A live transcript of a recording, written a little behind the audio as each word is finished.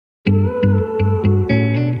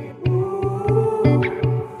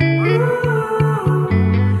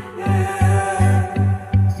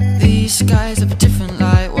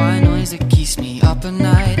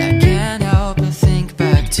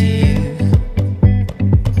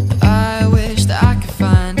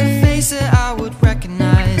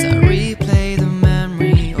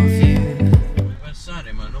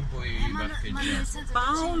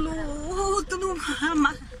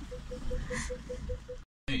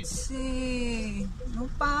Sì, non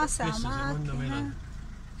passa la macchina.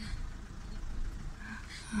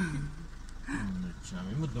 Non c'è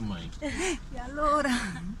molto mai. E allora?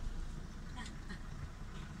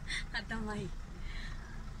 Guarda mai.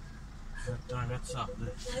 Una cazzata.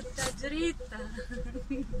 Sta dritta.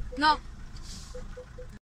 No.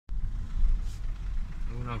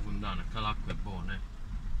 Una fontana, che l'acqua è buona.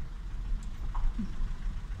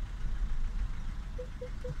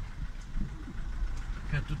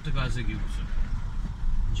 Che ha tutte case chiuse.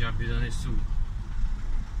 Non ci abita nessuno.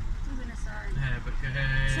 Tu me ne sai.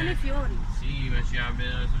 Perché... Sono i fiori. Sì, ma ci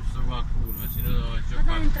abita giusto qualcuno, se no è già Ma dai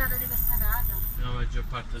parte... l'entrata di questa casa. No, ma è già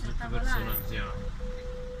parte tutte persone anziane.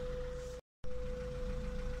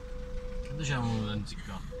 Che diciamo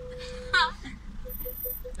anziché?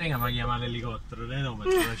 Venga, ma chiama l'elicottero, no?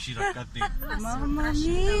 Per uscire a cattivo. Mamma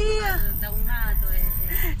mia! Da un lato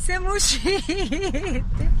e... Siamo usciti!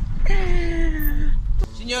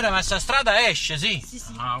 Signore, ma sta strada esce, sì? Sì.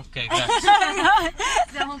 Ah, ok, grazie.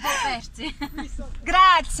 Siamo un po' persi.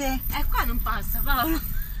 Grazie! Qua non passa, Paolo.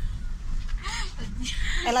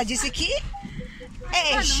 Ela disse que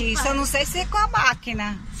esce, só não sei se é com a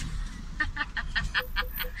máquina.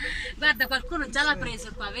 Guarda, qualcuno già l'ha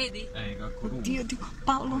preso qua, vedi? Qualcuno. Dio,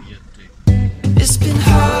 Paulo. It's been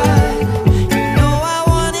hard, you know I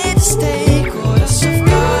wanted to stay, caught us off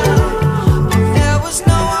guard, but there was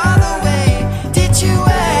no other way. Did you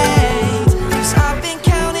wait? 'Cause I've been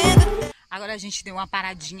counting. Agora a gente deu uma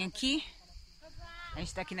paradinha aqui. A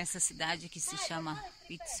gente tá aqui nessa cidade que se chama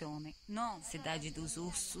Pizzone. Não, Cidade dos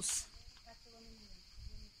Ursos.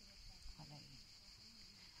 Olha aí.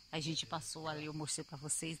 A gente passou ali, eu mostrei pra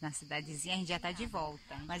vocês na cidadezinha, a gente já tá de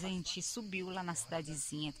volta. Mas a gente subiu lá na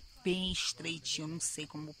cidadezinha, bem estreitinho. Eu não sei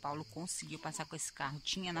como o Paulo conseguiu passar com esse carro.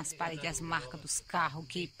 Tinha nas paredes as marcas dos carros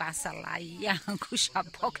que passa lá e arranca o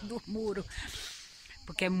chapoque do muro.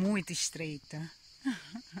 Porque é muito estreita.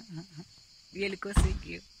 E ele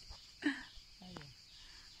conseguiu.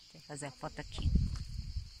 Vou fazer a foto aqui.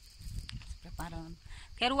 Se preparando.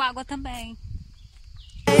 Quero água também.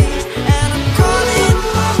 And I'm calling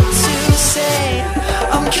home to say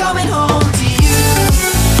I'm coming home to you.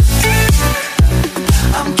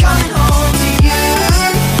 I'm coming home to you.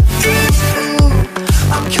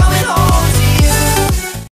 I'm coming home to you.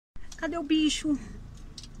 Cadê o bicho?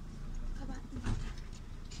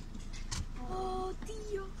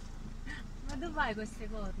 Oddio. Ma dove vai queste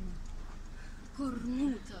corna?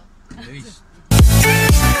 Cornuto. Hai visto?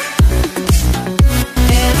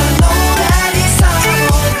 And I know that it's time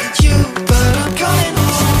with you, but I'm coming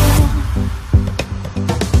home.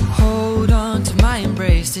 Hold on to my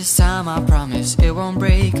embrace, this time I promise it won't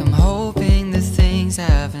break. I'm hoping that things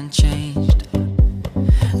haven't changed.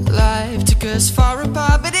 Life took us far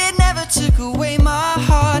apart, but it never took away my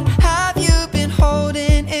heart. Have you been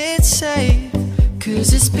holding it safe?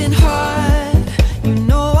 'Cause it's been hard, you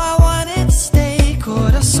know I wanted to stay,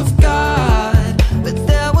 caught us off guard, but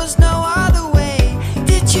there was no other way.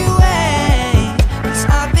 Did you wait? 'Cause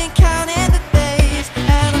I've been counting the days,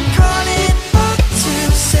 and I'm calling up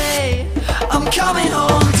to say I'm coming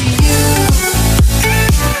home to you.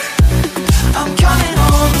 I'm coming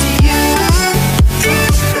home to you.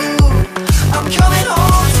 I'm coming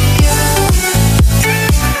home to you.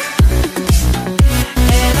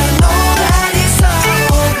 And I know that it's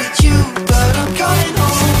hard with you, but I'm coming home.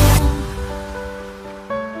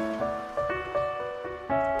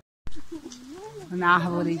 Na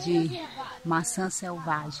árvore de maçã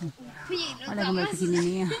selvagem. Olha como é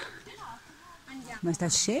pequenininha. Mas tá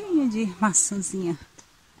cheia de maçãzinha.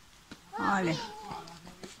 Olha.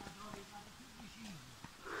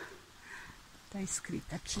 Tá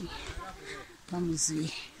escrito aqui. Vamos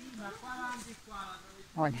ver.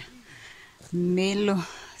 Olha. Melo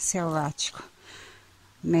selvático.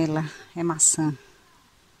 Mela é maçã.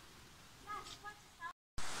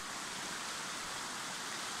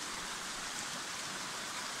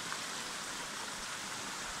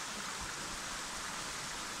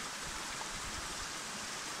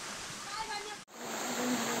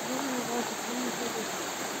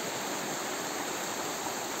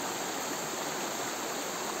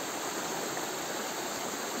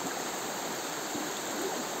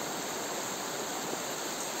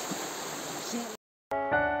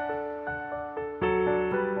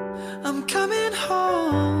 I'm coming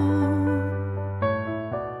home.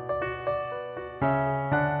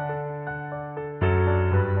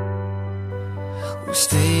 We'll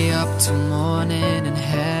stay up till morning and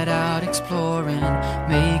head out exploring,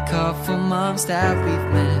 make up for months that we've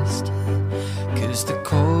missed. 'Cause the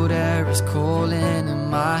cold air is calling and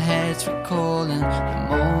my head's recalling the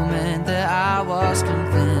moment that I was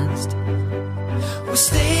convinced. We'll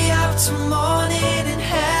stay till morning and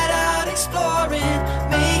head out exploring.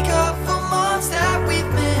 Make up for months that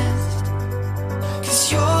we've missed.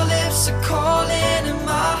 'Cause your lips are calling and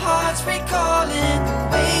my heart's recalling the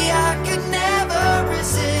way I could never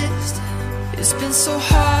resist. It's been so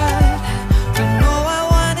hard, but no, I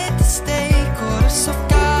wanted to stay. Caught us off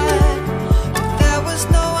guard, but there was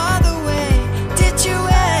no other way. Did you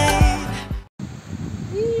wait?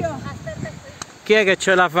 Chi è che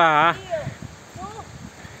ce la fa?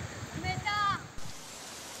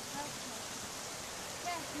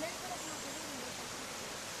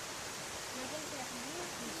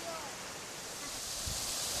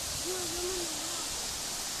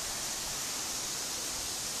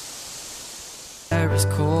 Is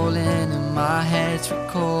calling and my head's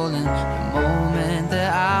recalling the moment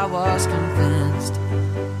that I was convinced.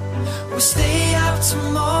 We'll stay up till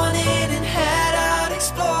morning and head out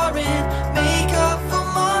exploring. Make up for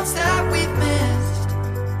months that we've missed.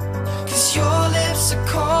 'Cause your lips are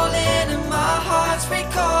calling and my heart's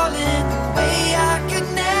recalling the way I could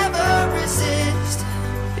never resist.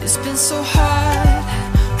 It's been so hard,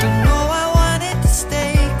 but no, I wanted to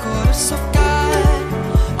stay. Caught us off guard,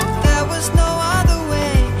 but there was no other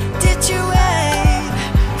way. Did you wait?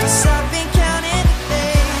 'Cause I've been counting the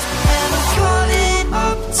days, and I'm calling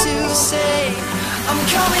up to say I'm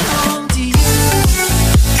coming home to you.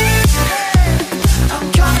 I'm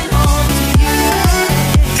coming home to you.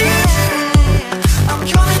 I'm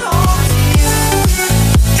coming home to you.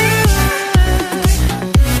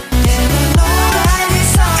 And I know that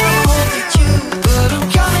it's hard with you, but I'm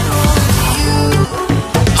coming home to you.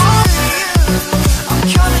 I'm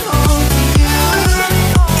coming home to you.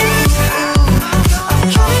 I'm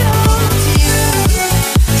coming home to you.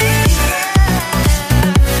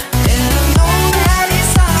 And I know that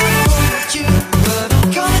it's hard with you, but I'm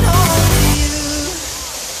coming home to you.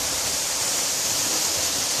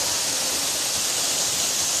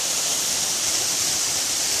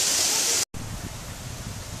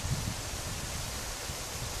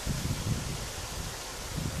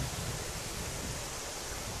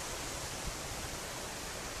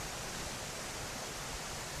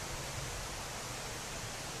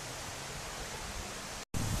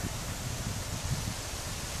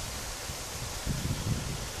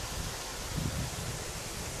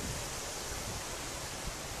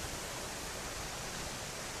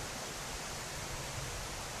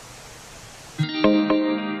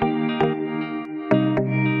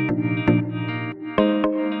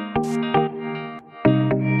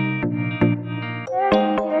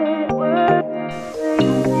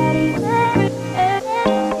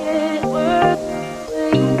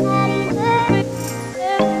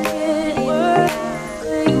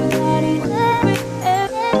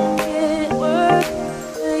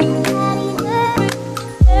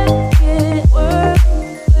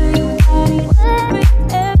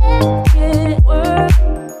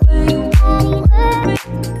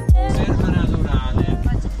 Riserva naturale.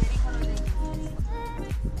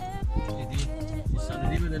 Vedi? Ci stanno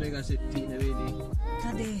tipo delle casettine, vedi?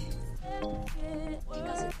 Cadê? Che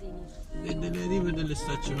casettini? E delle tipo delle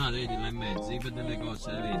staccionate, vedi là in mezzo, tipo delle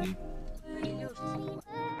cose, vedi? Gli orsi.